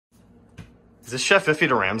Is this Chef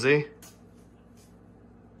Iffydramsay?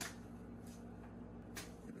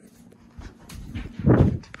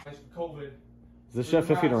 COVID. Is this Chef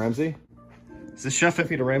Iffydramsay? Is this Chef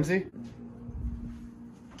Iffydramsay?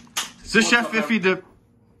 Is this Chef Iffy?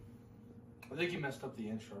 I think you messed up the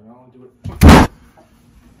intro. I don't want to do it.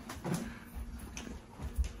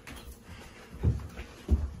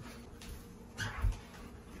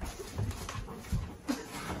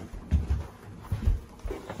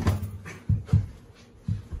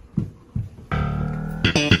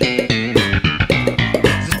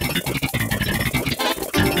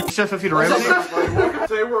 Chef Iffydramsay?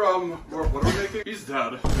 Today what are we making? He's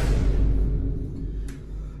dead.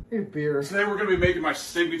 Hey, beer. Today we're gonna be making my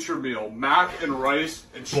signature meal: mac and rice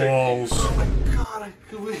and chicken. Balls. Oh my god,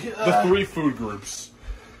 The 3 food groups.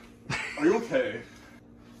 Are you okay?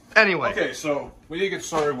 Anyway. Okay, so we need to get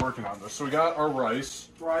started working on this. So we got our rice.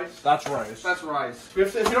 Rice? That's rice. That's rice.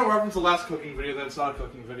 If you don't reference the last cooking video, then it's not a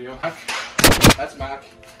cooking video. That's mac.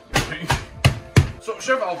 So,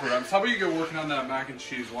 Chef Alphadrams, how about you get working on that mac and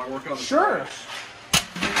cheese while I work on the Sure. rice?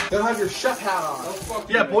 Then have your chef hat on. Oh, fuck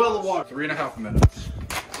Yeah, boil the water. 3.5 minutes.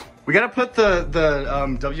 We gotta put the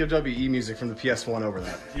WWE music from the PS1 over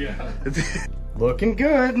that. Yeah. Looking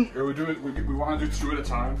good. Here we do it. We want to do 2 at a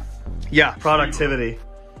time. Yeah, productivity.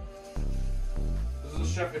 This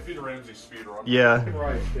is a Chef Iffydramsay speed run. Yeah.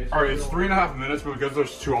 Rice. All right, it's 3.5 minutes, but because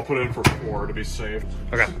there's 2, I'll put it in for 4 to be safe.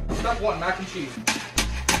 Okay. Step 1, mac and cheese.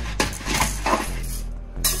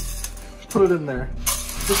 Put it in there.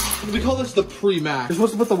 We call this the pre-mac. You're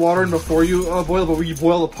supposed to put the water in before you boil, but we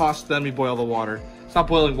boil the pasta, then we boil the water. It's not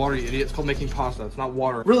boiling water, you idiot. It's called making pasta. It's not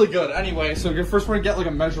water. Really good. Anyway, so you're first going to get like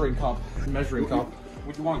a measuring cup. Measuring cup.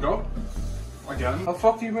 Would you want to go? Again? How the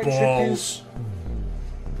fuck do you make Balls.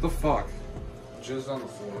 chickpeas? The fuck? Jizz on the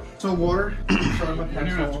floor. So water. I don't even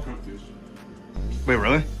have to cook these. Wait,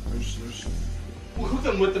 really? We'll cook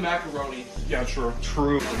them with the macaroni. Yeah, true.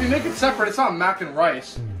 True. If you make it separate, it's not mac and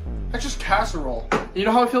rice. That's just casserole. You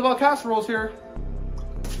know how I feel about casseroles here?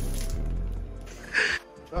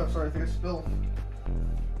 Oh, sorry, I think I spilled.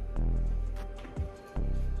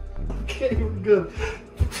 Okay, we're good.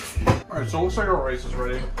 Alright, so it looks like our rice is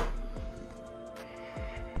ready.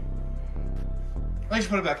 I just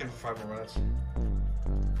put it back in for 5 more minutes.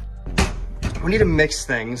 We need to mix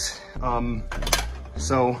things.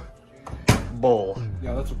 So, bowl.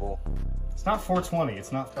 Yeah, that's a bowl. It's not 420.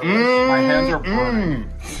 It's not. My hands are burning.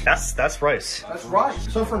 That's rice. That's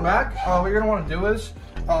rice. So for mac, what you're gonna want to do is,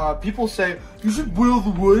 people say you should boil the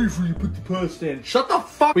water before you put the pasta in. Shut the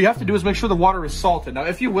fuck. What you have to do is make sure the water is salted. Now,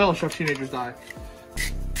 if you will, Chef Teenagers Die.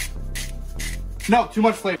 No, too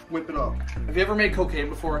much flavor. Whip it up. Have you ever made cocaine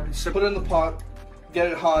before? So put it in the pot, get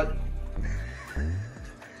it hot.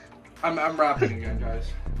 I'm rapping again,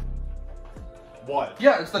 guys. What?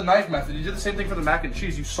 Yeah, it's the knife method. You did the same thing for the mac and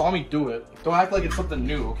cheese. You saw me do it. Don't act like it's something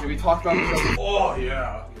new, okay? We talked about it. Oh,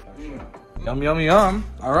 yeah. Yum, yum, yum.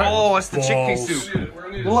 All right. Oh, it's the chickpea Balls. soup. We're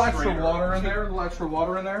gonna A need little a extra strainer. water in there. A little extra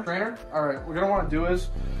water in there. Strainer? All right. What we're going to want to do is,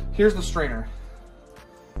 here's the strainer.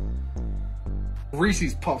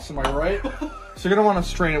 Reese's Puffs, am I right? So you're going to want to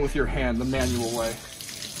strain it with your hand, the manual way.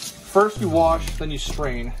 First you wash, then you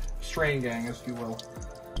strain. Strain gang, if you will.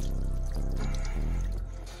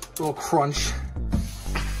 A little crunch.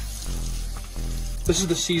 This is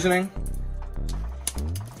the seasoning.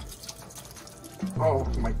 Oh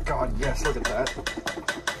my god, yes, look at that.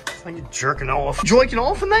 It's like you're jerking off. Joiking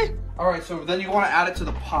off in there? Alright, so then you want to add it to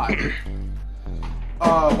the pot.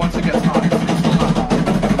 Once it gets hot. It's still not hot.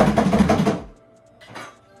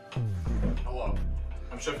 Hello.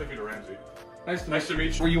 I'm Chef Iffydramsay. Nice to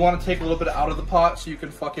meet you. Where you want to take a little bit out of the pot so you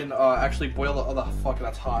can fucking actually boil it. Oh, the fuck,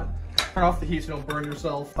 that's hot. Turn off the heat so you don't burn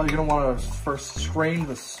yourself. Oh, you're gonna want to first strain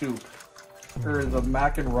the soup. Or the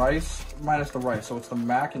mac and rice, minus the rice, so it's the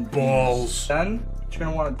mac and beans. Balls. Then, what you're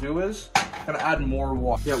gonna want to do is, gonna add more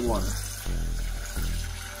water. Get water.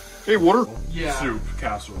 Hey, water. Yeah. Soup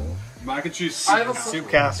casserole. Mac and cheese I have a Soup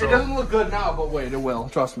It casserole. doesn't look good now, but wait, it will.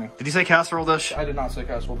 Trust me. Did you say casserole dish? I did not say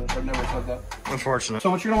casserole dish. I've never said that. Unfortunate.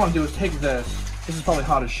 So what you're gonna want to do is take this. This is probably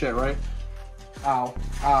hot as shit, right? Ow,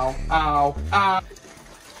 ow, ow, ow.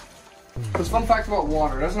 Because fun fact about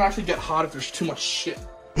water, it doesn't actually get hot if there's too much shit.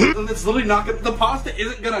 It's literally not gonna, the pasta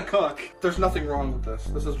isn't gonna cook. There's nothing wrong with this.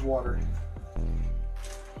 This is water.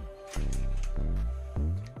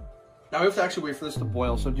 Now we have to actually wait for this to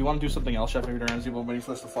boil. So do you want to do something else, Chef Iffydramsay, while waiting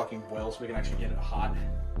for this to fucking boil so we can actually get it hot?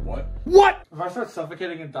 What? What? If I start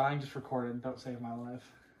suffocating and dying, just record it and don't save my life.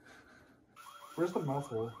 Where's the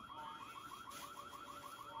mouthful?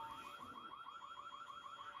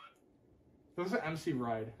 This is an MC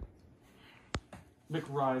ride.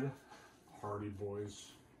 McRide. Hardy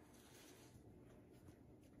boys.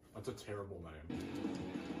 That's a terrible name.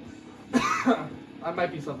 I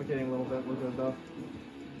might be suffocating a little bit. We're good though.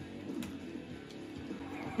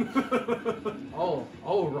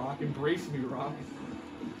 Oh, Rock, embrace me, Rock.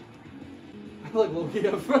 I feel like Loki.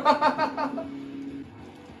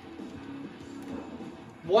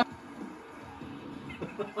 What?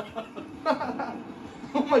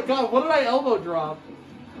 Oh my god, what did I elbow drop?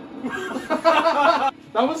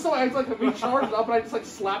 That was so like me charged up and I just like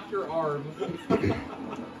slapped your arm.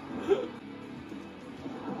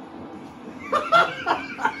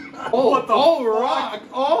 Rock!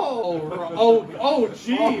 Oh,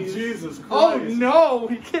 jeez! Oh, Jesus Christ! Oh no,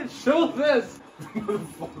 he can't show this. What the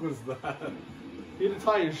fuck was that? He had to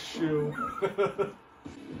tie his shoe.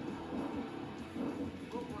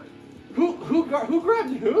 Who grabbed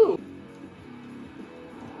who?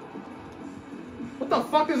 What the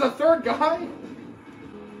fuck is a third guy?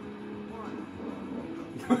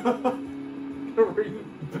 You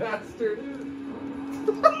bastard!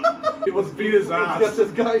 He was beat his ass. Got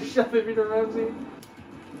this guy, Chef Iffydramsay.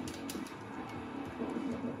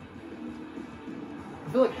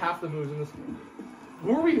 I feel like half the moves in this.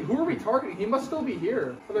 Who are we targeting? He must still be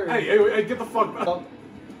here. Hey, get the fuck back.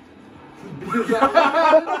 Beat his ass.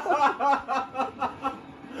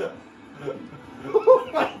 Oh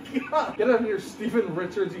my god! Get out of here, Stephen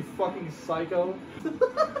Richards, you fucking psycho.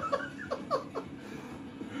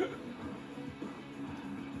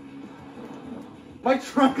 My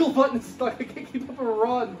triangle button is stuck. I can't keep up a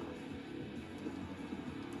run.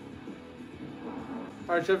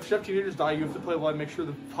 Alright, Chef Teenagers Die. You have to play while I make sure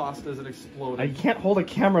the pasta isn't exploding. I can't hold a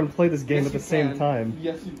camera and play this game at the same time.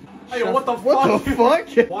 Yes, you can. Hey, Chef, what the fuck? What the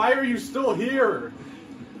fuck? Why are you still here?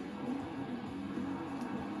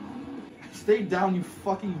 Stay down, you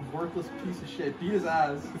fucking worthless piece of shit. Beat his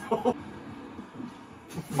ass. Oh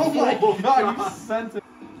my god, you sent it.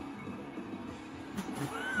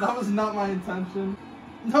 That was not my intention.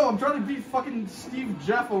 No, I'm trying to beat fucking Steve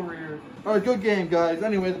Jeff over here. Alright, good game, guys.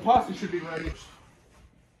 Anyway, the pasta should be ready.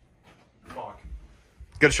 Fuck.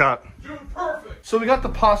 Good shot. Dude, perfect! So we got the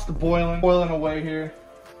pasta boiling away here.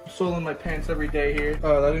 I'm soiling my pants every day here.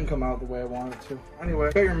 Oh, that didn't come out the way I wanted it to.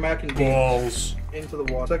 Anyway, got your mac and beans into the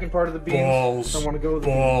water. Second part of the beans. I want to go with the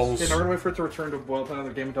beans. Okay, now we're gonna wait for it to return to boil. Play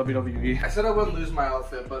another game of WWE. I said I wouldn't lose my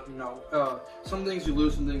outfit, but no. Some things you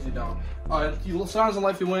lose, some things you don't. Sometimes in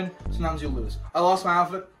life you win, sometimes you lose. I lost my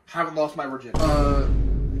outfit, haven't lost my virginity.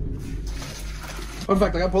 In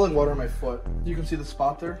fact, I got boiling water on my foot. You can see the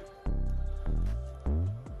spot there.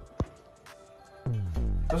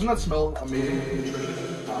 Doesn't that smell amazing?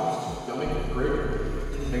 Nutritious, yummy, great,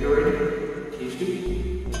 invigorating,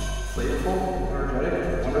 tasty, flavorful,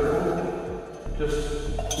 energetic, wonderful,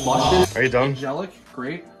 just luscious. Are you done? Angelic,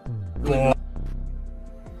 great, really good.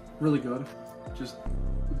 Really good, just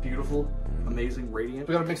beautiful, amazing, radiant.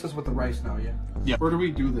 We gotta mix this with the rice now, yeah? Yeah. Where do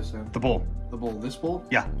we do this in? The bowl. The bowl. This bowl?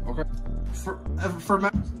 Yeah. Okay.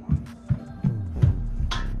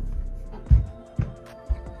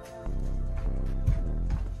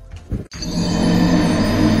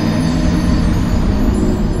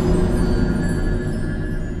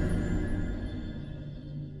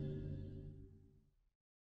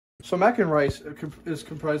 So mac and rice is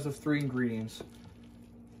comprised of 3 ingredients.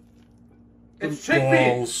 It's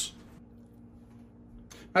chickpeas!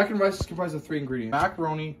 Mac and rice is comprised of 3 ingredients.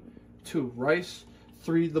 Macaroni, 2 rice,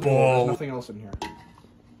 3 the bowl. There's nothing else in here.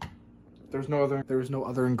 There is no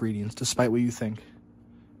other ingredients, despite what you think.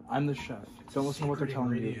 I'm the chef. Don't listen to what they're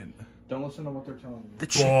telling you. Don't listen to what they're telling you. The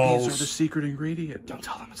chickpeas are the secret ingredient. Don't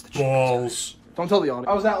tell them it's the chickpeas. Don't tell the audience.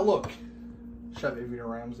 How's that look? Chef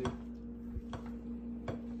Iffydramsay.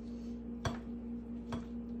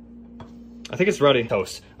 I think it's ready.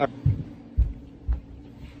 Toast.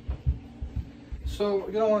 So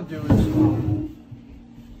what I want to do is...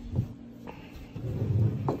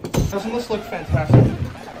 Doesn't this look fantastic?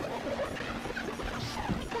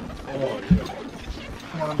 Oh, yeah.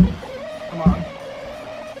 Come on. Come on.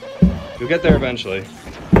 You'll get there eventually.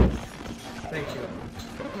 Thank you.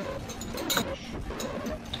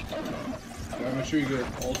 Gotta make sure you get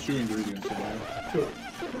all 2 ingredients in there.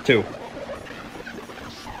 2.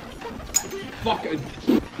 Fuck it.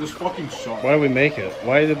 This fucking sucks. Why did we make it?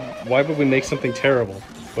 Why would we make something terrible?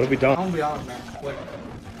 What have we done? I'm gonna be honest, man. Like,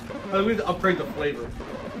 I think we need to upgrade the flavor.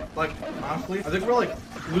 Like, honestly, I think we're like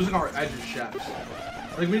losing our edge as chefs.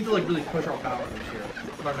 Like, we need to like really push our boundaries here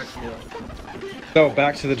for our next meal. So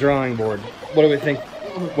back to the drawing board. What do we think?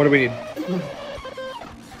 What do we need? I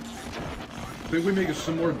think we make a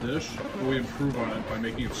similar dish, but we improve on it by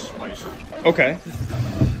making it spicy. Okay.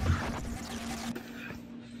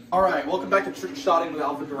 Alright, welcome back to Trick Shotting with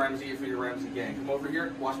Alphadrams, Iffydramsay gang. Come over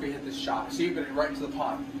here, watch me hit this shot. See, you're gonna right into the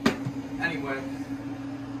pot. Anyway.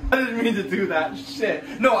 I didn't mean to do that.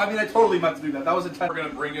 Shit. No, I mean, I totally meant to do that. That was intentional. We're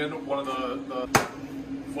gonna bring in one of the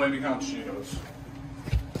flaming hot Cheetos.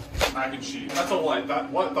 Mac and cheese. That's a light.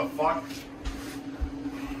 What the fuck?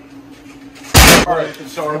 Alright,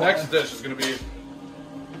 so our next dish is gonna be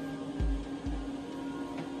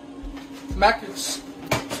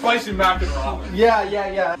spicy mac and ramen. Yeah.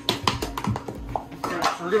 Alright,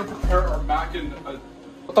 so we're gonna prepare our mac and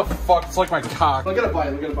what the fuck? It's like my cock. Look at a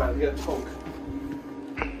bite, look at a bite, look at a poke.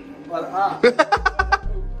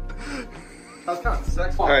 That's kind of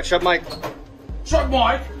sexy. Alright, shove Mike. Shut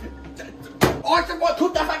Mike! I said, what?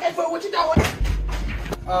 Cook that fucking food, what you doing?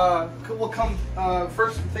 We'll come,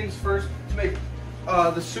 first things first, to make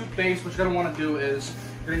the soup base, what you're gonna want to do is,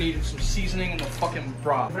 you're gonna need some seasoning in the fucking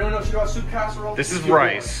broth. If anyone knows shit about soup casserole, This is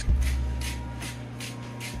rice.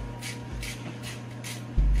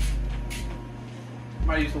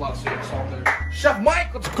 Might use a lot of sweet and salt there. Chef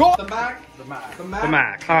Mike, let's go! The mac.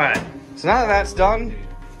 Alright. So now that that's done,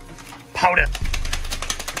 powder.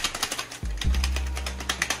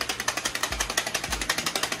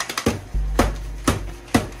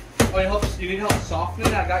 Oh, you need help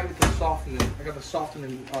softening? I got you with the softening. I got the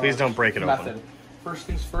softening Please don't break it method. open. First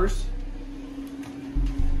things first.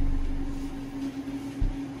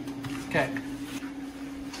 Okay.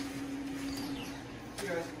 See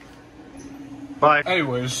you guys. Bye.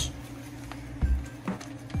 Anyways.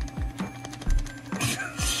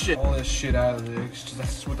 Shit. All this shit out of there.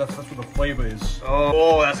 That's what the flavor is.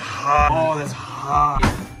 Oh, that's hot. Oh, that's hot.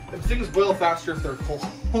 Things boil faster if they're cold.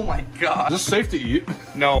 Oh my god. Is this safe to eat?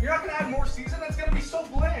 No. You're not gonna add more season? That's gonna be so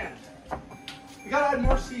bland. You gotta add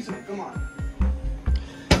more seasoning. Come on.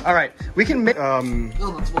 Alright, we can make, No,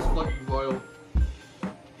 that's supposed to fucking boil.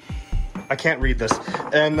 I can't read this.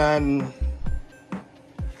 And then,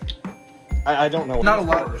 I don't know. Not a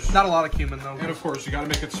lot of cumin though. And of course, you gotta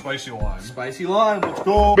make it spicy lime. Spicy lime, let's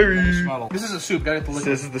go. Smell. This is a soup, gotta get the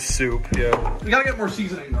liquid. This is the soup, yeah. We gotta get more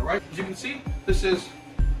seasoning though, right? As you can see, this is...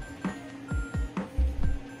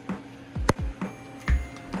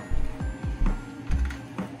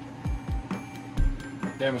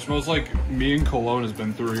 Damn, it smells like me and Cologne has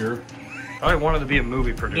been through here. I wanted to be a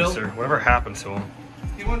movie producer. Whatever happened to him?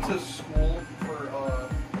 He went to school for,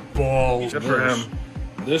 Balls. Good for him.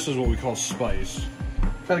 This is what we call spice.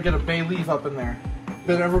 Gotta get a bay leaf up in there.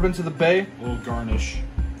 Ever been to the bay? A little garnish.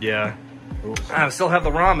 Yeah. Oops. I still have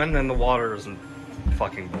the ramen and the water isn't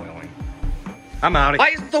fucking boiling. I'm out. Why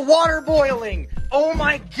is the water boiling? Oh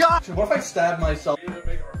my god! What if I stab myself? We need to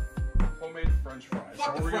make our homemade French fries.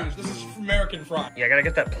 Fuck So the French, this is American fry. Yeah, I gotta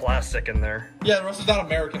get that plastic in there. Yeah, the rest is not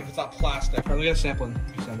American if it's not plastic. Alright, we got a sampling.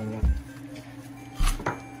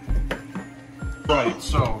 Right,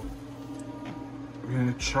 so we're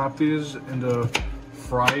gonna chop these into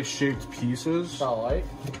fry-shaped pieces. Alright.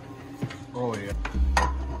 Oh yeah.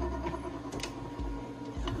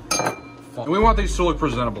 And we want these to look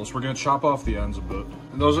presentable, so we're gonna chop off the ends a bit.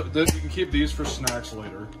 And we can keep these for snacks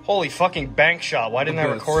later. Holy fucking bank shot. Why didn't I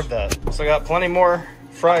Bits. record that? So I got plenty more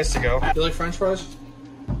fries to go. You like French fries?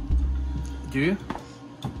 Do you?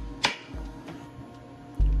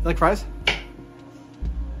 You like fries?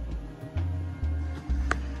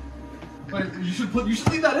 Wait, you should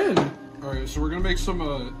leave that in. All right, so we're gonna make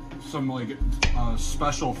some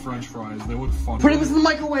special French fries. They look fun. Put it in the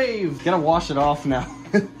microwave. Gotta wash it off now.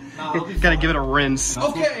 Gotta give it a rinse.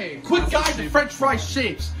 Okay, quick guide to French fry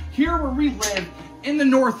shapes. Here where we live, in the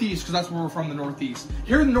Northeast, because that's where we're from, the Northeast.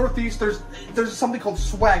 Here in the Northeast, there's something called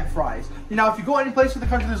swag fries. Now, if you go any place in the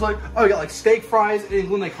country, there's like, oh, you got like steak fries. In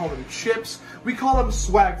England, they call them chips. We call them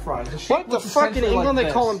swag fries. What the fuck in England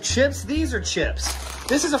they call them chips? These are chips.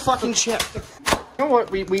 This is a fucking chip. You know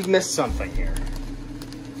what? We missed something here.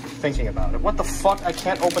 Thinking about it. What the fuck? I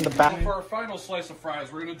can't open the back. For our final slice of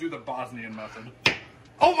fries, we're gonna do the Bosnian method.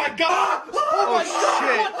 Oh my god! Oh my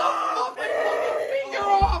shit. god! Finger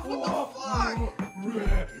off! What the fuck?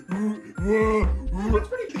 That's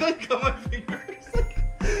pretty good. Got my fingers.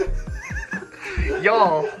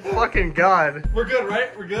 Y'all, fucking god. We're good,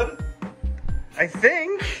 right? We're good? I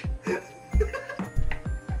think.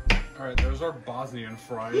 Alright, there's our Bosnian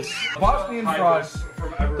fries. Bosnian fries.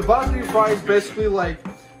 From everyone. The Bosnian fries basically like...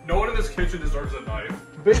 No one in this kitchen deserves a knife.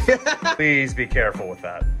 Please be careful with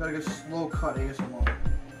that. Gotta get slow cut ASMR.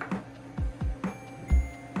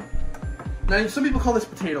 Now, some people call this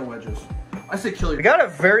potato wedges. I say kill your... We got a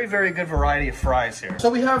very, very good variety of fries here. So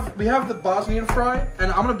we have the Bosnian fry,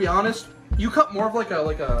 and I'm gonna be honest, you cut more of like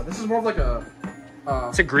a, this is more of like a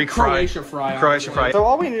It's a Greek fry. Croatia fry. Croatia fry. So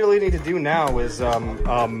all we really need to do now is Apologize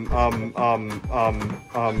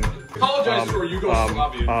for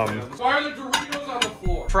Yugoslavian fans. Why are the Doritos on the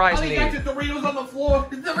floor? Fries How do you get the Doritos on the floor?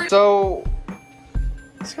 So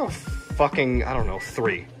let's go fucking, I don't know,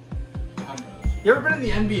 3. You ever been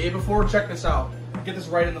in the NBA before? Check this out. Get this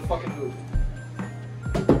right in the fucking hoop.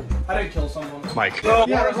 I didn't kill someone. Mike. The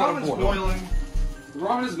Yeah, water's not ramen's boiling. boiling. The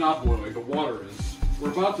ramen is not boiling, the water is.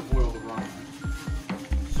 We're about to boil the ramen.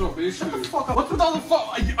 So basically, what's with all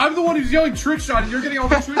the I'm the one who's yelling trick shot and you're getting all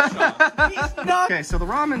the trick shots. Okay, so the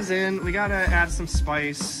ramen's in. We gotta add some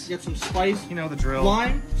spice. Get some spice. You know the drill.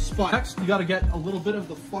 Lime, spice. Next, you gotta get a little bit of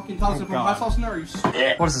the fucking hot sauce in there. Or you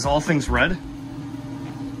What is this, all things red?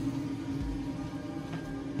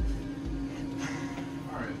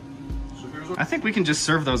 Alright, so here's what I think we can just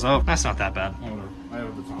serve those up. That's not that bad. I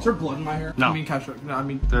have the top. Is there blood in my hair? No. I mean ketchup. No, I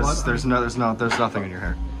mean There's blood. there's nothing in your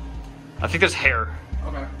hair. I think there's hair,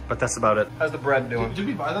 Okay. but that's about it. How's the bread doing? Did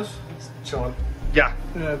we buy this? It's chilling. Yeah.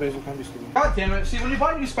 Yeah, basil can't be stupid. God damn it. See, when you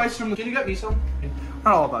buy new spices from the... Can you get me some?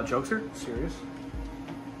 Not all about jokes here. Serious.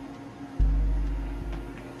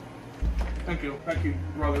 Thank you,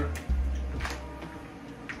 brother.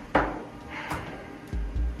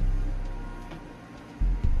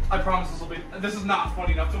 I promise this is not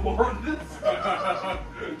funny enough to warrant this.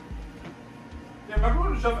 Yeah, remember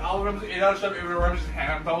when Chef Alphadrams ate out of Chef Iffydramsay's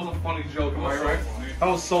hand? That was a funny joke, am I right? That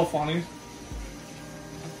was so funny.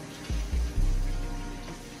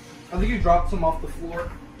 I think you dropped some off the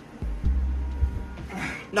floor.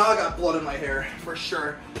 Now I got blood in my hair, for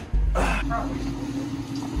sure. Probably.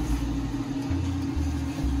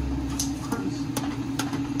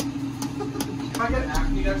 If I get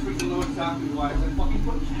acne next week, you'll know exactly why. I fucking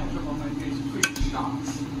put ketchup on my face and create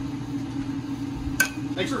shots.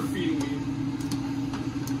 Thanks for feeding me.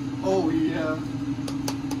 Oh yeah.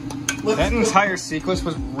 That entire sequence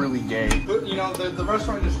was really gay. But you know, the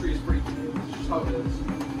restaurant industry is pretty good. It's just how it is.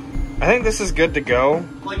 I think this is good to go.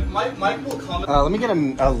 Like, Mike will comment. Let me get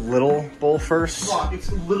a little bowl first. Fuck,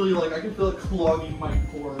 it's literally like, I can feel it clogging my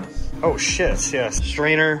pores. Oh shit, yes.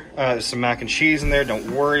 Strainer, there's some mac and cheese in there, don't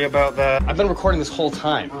worry about that. I've been recording this whole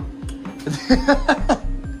time.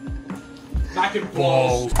 Mac and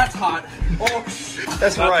balls. That's hot. Oh,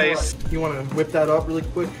 That's rice. You want to whip that up really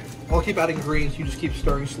quick? I'll keep adding greens, you just keep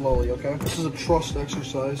stirring slowly, okay? This is a trust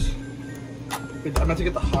exercise. Wait, I meant to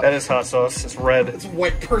get the hot. That is hot sauce, it's red. It's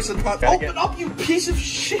white person hot. Open up, you piece of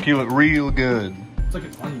shit! Peel it real good. It's like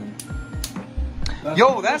an onion.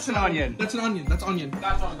 Yo, that's an onion. That's an onion. That's onion.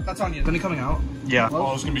 That's onion. Is any coming out? Yeah.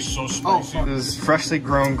 Oh, it's gonna be so spicy. Oh, This is freshly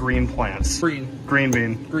grown green plants. green. Green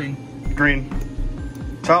bean. Green. Green.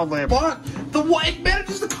 Child labor. But the white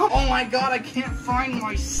manages to come. Oh my god, I can't find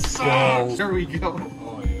my socks. There we go.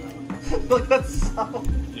 Oh yeah. Look, that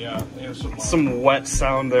sound. Yeah, Some wet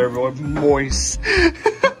sound there, boy. Moist.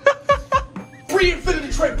 Free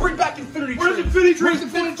Infinity Trade. Bring back Infinity Trade. Where's Infinity Trade? Where's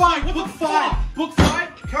Infinity Trade? Book 5. Book 5.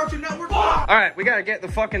 Cartoon Network. Alright, we gotta get the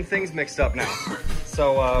fucking things mixed up now.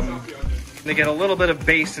 So, they get a little bit of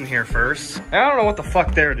bass in here first. I don't know what the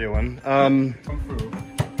fuck they're doing. Kung Fu.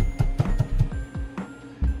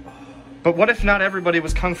 But what if not everybody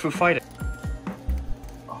was kung fu fighting?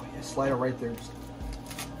 Oh yeah, slide it right there.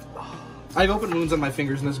 I have open wounds on my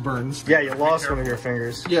fingers and this burns. Yeah, you lost one of your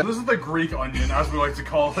fingers. Yeah. This is the Greek onion, as we like to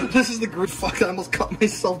call it. This is the Greek. Fuck, I almost cut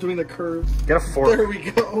myself doing the curve. Get a fork. There we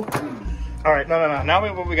go. Alright, no.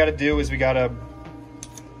 Now what we gotta do is we gotta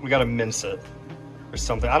mince it. Or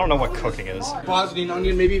something. I don't know what cooking is. Bosnian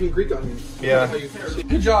onion, maybe even Greek onion. Yeah.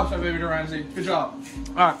 Good job, Chef Iffydramsay. Good job.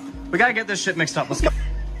 Alright, we gotta get this shit mixed up. Let's go.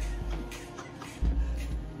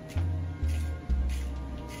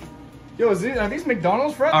 Yo, are these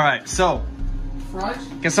McDonald's fries? Alright, so. Fries?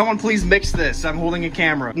 Can someone please mix this? I'm holding a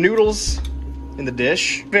camera. Noodles in the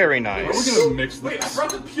dish. Very nice. We're gonna mix this. Wait, I forgot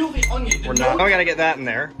to peel the onion. We're not. Oh, we gotta get that in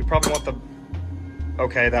there. We probably want the.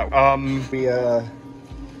 Okay, that.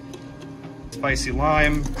 Spicy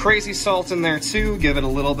lime. Crazy salt in there too. Give it a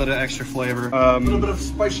little bit of extra flavor. A little bit of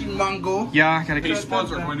spicy mango. Yeah, gotta get These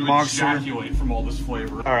buds are going to monster. ejaculate from all this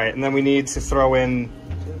flavor. Alright, and then we need to throw in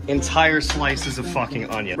entire slices of fucking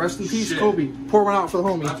onion. Rest in peace, Shit. Kobe. Pour one out for the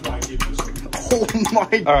homie. That's why I keep this thing. Oh my.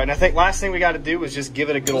 Alright, and I think last thing we gotta do is just give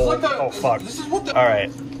it a good old. Oh fuck. This is what the.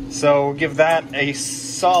 Alright, so give that a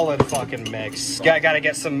solid fucking mix. Gotta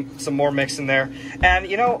get some more mix in there. And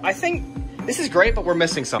you know, I think this is great, but we're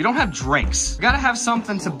missing something. We don't have drinks. We gotta have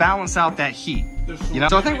something to balance out that heat. You know?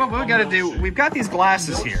 So I think what we gotta do, we've got these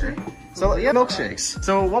glasses here. So yeah, milkshakes.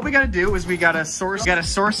 So what we gotta do is we gotta source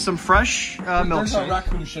some fresh milkshake. There's a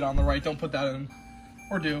raccoon shit on the right. Don't put that in.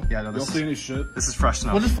 Or do. Yeah, no, You this don't see is, any shit? this is fresh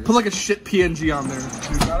enough. We'll just put like a shit PNG on there.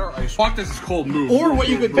 Dude, that or ice. Fuck, this is cold. Move. Or move, what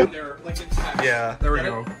you move, could move. put there, like in text. Yeah. There we Get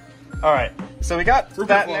go. it? All right. So we got Root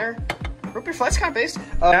that in beer there. Root beer flow. That's kind of based.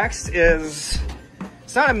 Next is,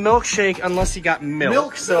 it's not a milkshake unless you got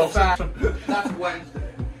milk. So That's Wednesday.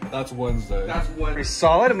 That's Wednesday. That's pretty Wednesday.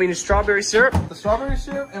 solid. And we need strawberry syrup. The strawberry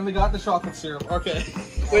syrup, and we got the chocolate syrup. Okay.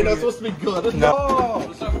 Wait, no, it's supposed to be good. No.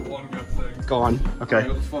 Let's have one good thing. Go on. Okay.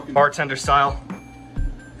 Alright, let's fucking- Bartender style.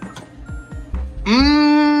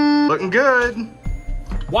 Mmm. Looking good.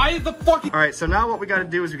 Why is the fucking... All right. So now what we got to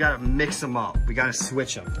do is we got to mix them up. We got to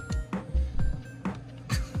switch them.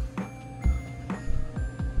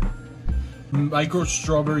 Micro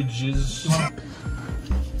strawberry jizz.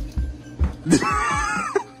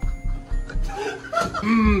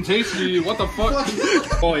 Mmm, tasty. What the fuck?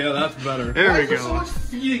 Oh yeah, that's better. There we There's so go. much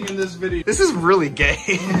feeding in this video. This is really gay.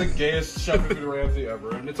 This is the gayest Chef Iffydramsay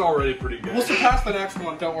ever, and it's already pretty gay. We'll surpass the next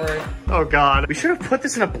one, don't worry. Oh God. We should have put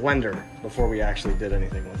this in a blender before we actually did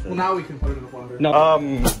anything with it. Well, now we can put it in the blender.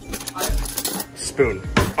 No. Spoon.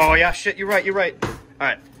 Oh yeah, shit. You're right. You're right. All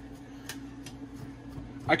right.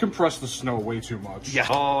 I compress the snow way too much. Yeah.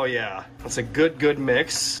 Oh yeah. That's a good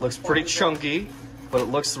mix. Looks pretty chunky, but it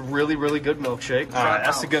looks really good milkshake. All right,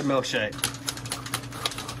 that's a good milkshake.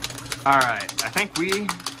 All right, I think we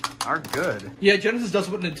are good. Yeah, Genesis does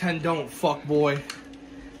what Nintendo don't. Fuck boy.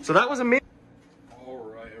 So that was amazing.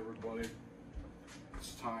 Alright, everybody.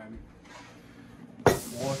 It's time. Look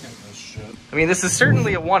at this shit. I mean, this is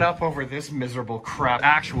certainly a one-up over this miserable crap.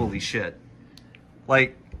 Actually, shit.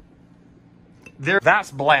 Like, that's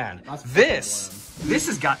bland. This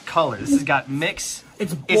has got color. This has got mix.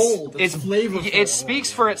 It's bold. It's flavorful. It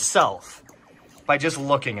speaks for itself by just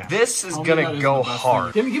looking at it. This is that gonna is go the best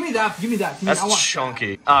hard. Give me that. Give me that. Give me, I That's want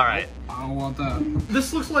chunky. All right. I don't want that.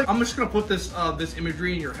 This looks like I'm just gonna put this this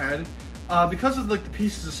imagery in your head. Because of like the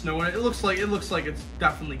pieces of snow in it, it looks like it's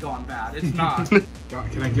definitely gone bad. It's not.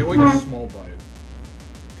 God, can I get like a small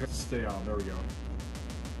bite? Stay on. There we go.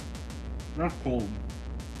 Not cold.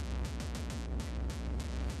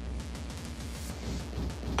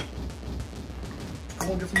 I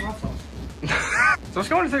will get some hot sauce. So what's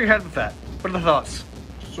going through your head with that? What are the thoughts?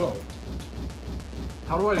 So,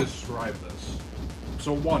 how do I describe this?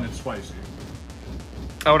 So one, it's spicy.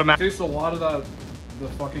 I would imagine Tastes a lot of the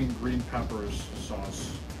fucking green peppers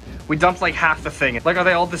sauce. we dumped like half the thing. Like, are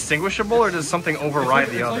they all distinguishable, or does something override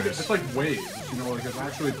the others? It's like waves, you know, like it's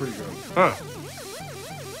actually pretty good. Huh.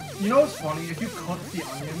 You know what's funny? If you cook the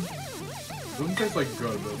onion, It doesn't taste like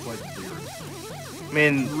good, but it's like weird. I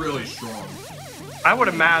mean, It's really strong. I would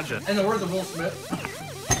imagine. in the words of Will Smith,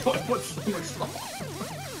 What's so much strong?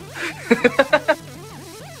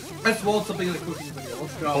 I swallowed something in the cooking video.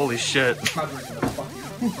 Let's go. Holy shit. I'm not drinking that.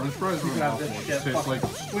 Fuck you. French fries You are can have awful. this It shit. tastes Fuck. like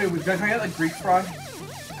Wait, can I get like Greek fry?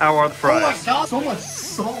 How are the Oh my fries? god, so much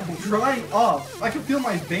salt drying up. I can feel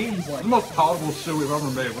my veins like. the most palatable shit we've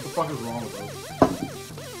ever made. What the fuck is wrong with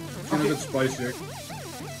this? It's a bit spicy.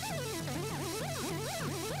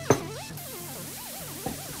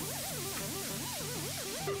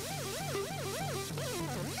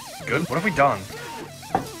 Good. What have we done?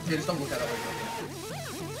 Yeah, just don't look at it like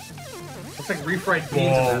that. Looks like refried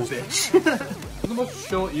beans in that bitch. It's the most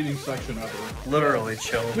chill eating section ever. Literally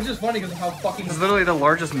chill. Which is funny because of how fucking. This is literally the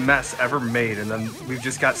largest mess ever made, and then we've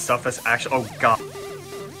just got stuff that's actually. Oh god.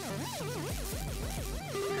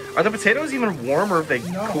 Are the potatoes even warm, or have they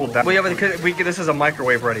cooled down? Well, yeah, but this is a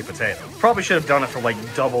microwave-ready potato. Probably should have done it for like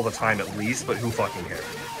double the time at least, but who fucking cares?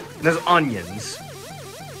 And there's onions,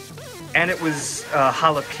 and it was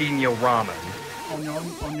jalapeno ramen.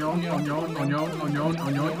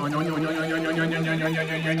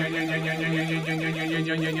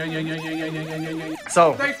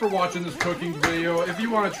 So Thanks for watching this cooking video. If you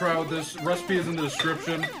want to try out this, recipe is in the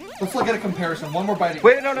description. Let's look at a comparison. One more bite.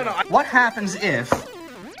 wait, no. What happens if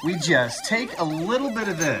we just take a little bit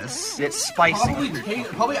of this? It's spicy.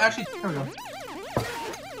 Probably actually. There we go.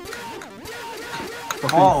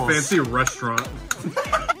 Balls. Fancy restaurant.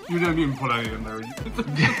 You didn't even put any in there.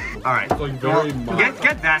 All right. Like very mild.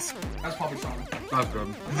 Get that. That's probably solid. That's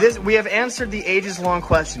good. We have answered the ages-long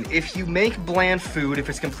question. If you make bland food, if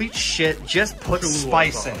it's complete shit, just put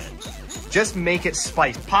spice in it. Just make it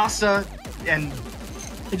spice. Pasta and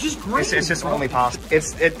It's just great. it's just only pasta.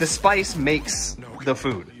 The spice makes the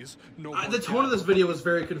food. The tone of this video was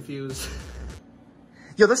very confused.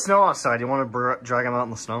 Yo, there's snow outside. You want to drag him out in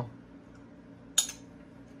the snow?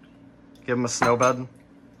 Give him a snow bed.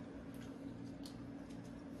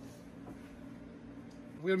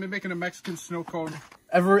 We're gonna be making a Mexican snow cone.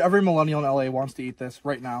 Every millennial in LA wants to eat this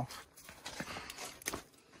right now.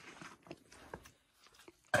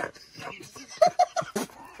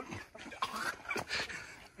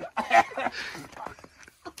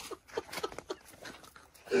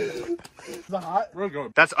 that hot? Real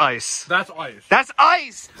good. That's ice. That's ice. That's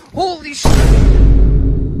ice! Holy shit!